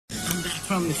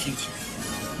from the future.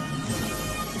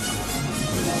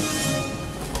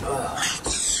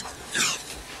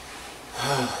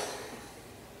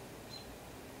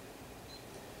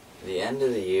 The end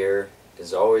of the year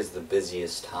is always the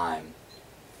busiest time,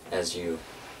 as you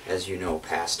know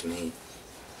past me.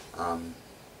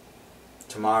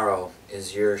 Tomorrow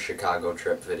is your Chicago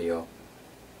trip video.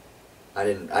 I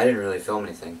didn't really film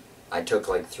anything. I took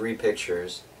like 3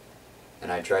 pictures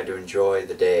and I tried to enjoy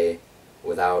the day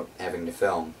without having to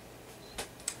film.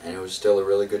 And it was still a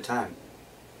really good time.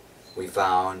 We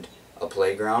found a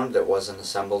playground that wasn't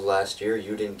assembled last year.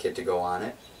 You didn't get to go on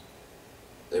it.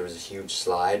 There was a huge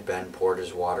slide. Ben poured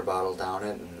his water bottle down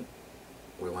it and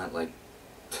we went like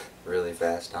really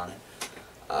fast down it.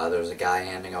 There was a guy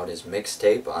handing out his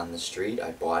mixtape on the street. I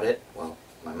bought it. Well,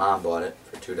 my mom bought it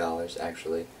for $2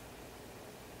 actually.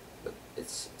 But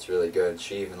it's really good.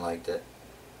 She even liked it.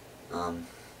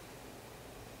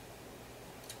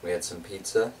 We had some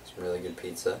pizza, some really good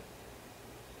pizza.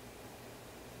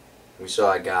 We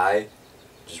saw a guy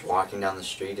just walking down the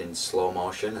street in slow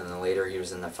motion, and then later he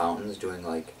was in the fountains doing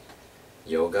like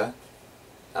yoga.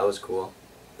 That was cool.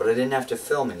 But I didn't have to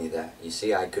film any of that. You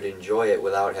see, I could enjoy it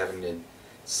without having to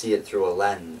see it through a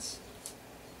lens.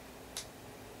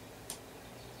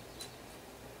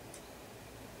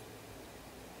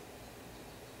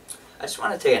 I just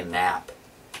want to take a nap,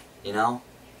 you know?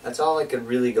 That's all I could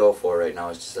really go for right now,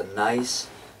 is just a nice,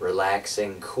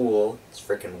 relaxing, cool, it's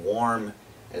freaking warm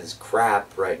as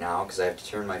crap right now because I have to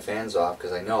turn my fans off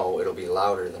because I know it'll be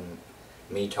louder than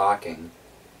me talking.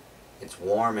 It's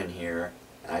warm in here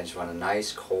and I just want a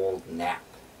nice cold nap.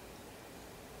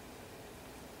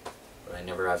 But I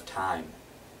never have time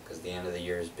because the end of the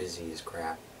year is busy as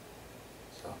crap.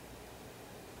 So.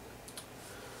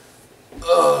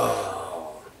 Oh.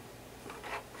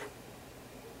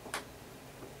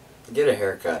 Get a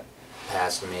haircut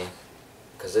past me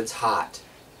because it's hot.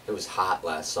 It was hot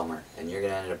last summer and you're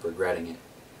going to end up regretting it.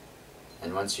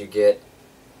 And once you get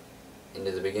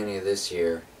into the beginning of this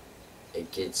year, it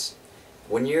gets,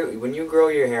 when you grow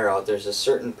your hair out, there's a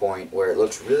certain point where it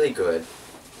looks really good,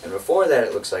 and before that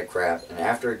it looks like crap, and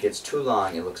after it gets too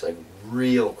long it looks like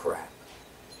real crap.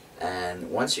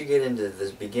 And once you get into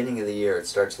the beginning of the year, it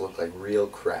starts to look like real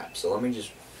crap. So let me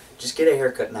just get a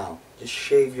haircut now. Just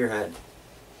shave your head.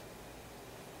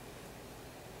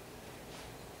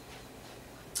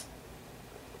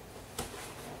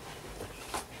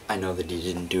 I know that he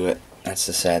didn't do it. That's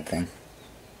the sad thing.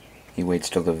 He waits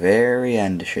till the very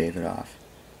end to shave it off.